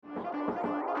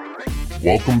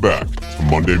Welcome back to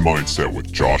Monday Mindset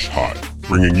with Josh Hyde,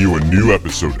 bringing you a new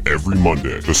episode every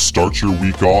Monday to start your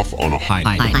week off on a high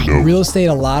note. Real estate,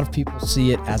 a lot of people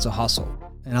see it as a hustle.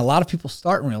 And a lot of people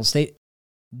start in real estate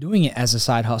doing it as a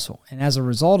side hustle. And as a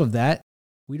result of that,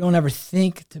 we don't ever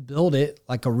think to build it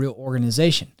like a real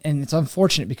organization. And it's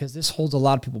unfortunate because this holds a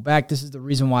lot of people back. This is the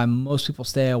reason why most people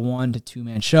stay a 1 to 2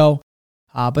 man show.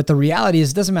 But the reality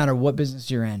is it doesn't matter what business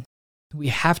you're in. We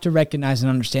have to recognize and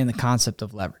understand the concept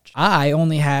of leverage.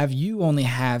 You only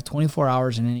have 24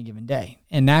 hours in any given day.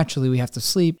 And naturally we have to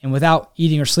sleep. And without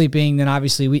eating or sleeping, then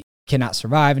obviously we cannot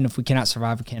survive. And if we cannot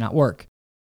survive, we cannot work.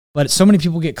 But so many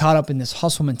people get caught up in this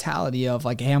hustle mentality of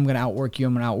like, hey, I'm going to outwork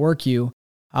you,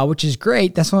 which is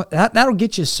great. That'll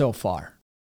get you so far.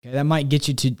 Okay, that might get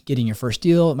you to getting your first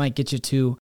deal. It might get you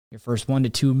to your first 1 to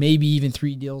 2, maybe even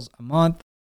 3 deals a month.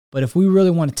 But if we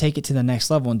really want to take it to the next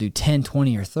level and do 10,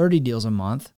 20, or 30 deals a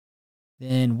month,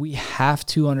 then we have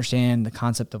to understand the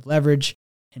concept of leverage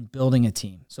and building a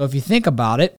team. So if you think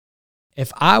about it,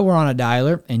 if I were on a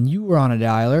dialer and you were on a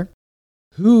dialer,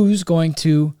 who's going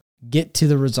to get to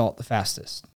the result the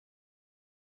fastest?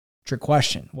 Trick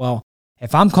question. Well,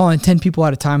 if I'm calling 10 people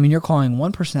at a time and you're calling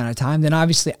one person at a time, then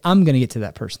obviously I'm going to get to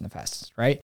that person the fastest,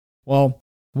 right? Well,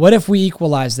 what if we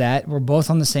equalize that? We're both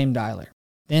on the same dialer.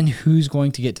 Then who's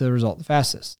going to get to the result the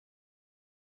fastest?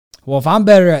 Well, if I'm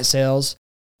better at sales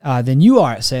than you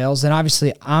are at sales, then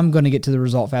obviously I'm going to get to the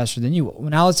result faster than you will. Well,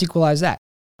 now let's equalize that.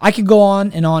 I could go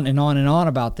on and on and on and on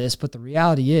about this, but the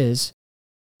reality is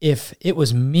if it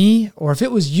was me or if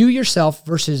it was you yourself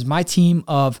versus my team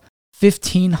of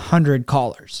 1,500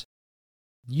 callers,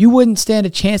 you wouldn't stand a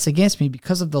chance against me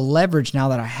because of the leverage now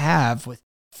that I have with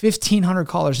 1,500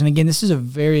 callers. And again, this is a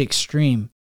very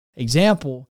extreme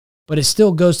example, but it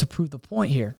still goes to prove the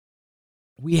point here.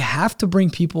 We have to bring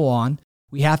people on.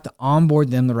 We have to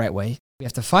onboard them the right way. We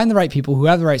have to find the right people who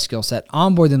have the right skill set,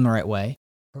 onboard them the right way,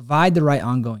 provide the right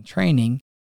ongoing training,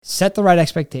 set the right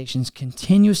expectations,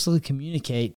 continuously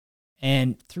communicate,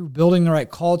 and through building the right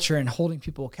culture and holding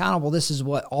people accountable, this is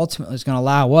what ultimately is going to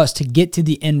allow us to get to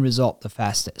the end result the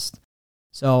fastest.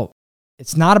 So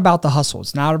it's not about the hustle.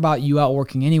 It's not about you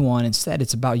outworking anyone. Instead,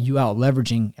 it's about you out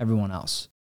leveraging everyone else.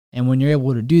 And when you're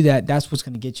able to do that, that's what's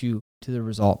going to get you to the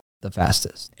result the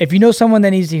fastest. If you know someone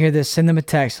that needs to hear this, send them a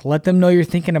text. Let them know you're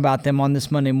thinking about them on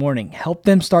this Monday morning. Help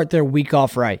them start their week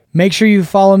off right. Make sure you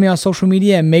follow me on social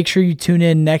media and make sure you tune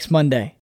in next Monday.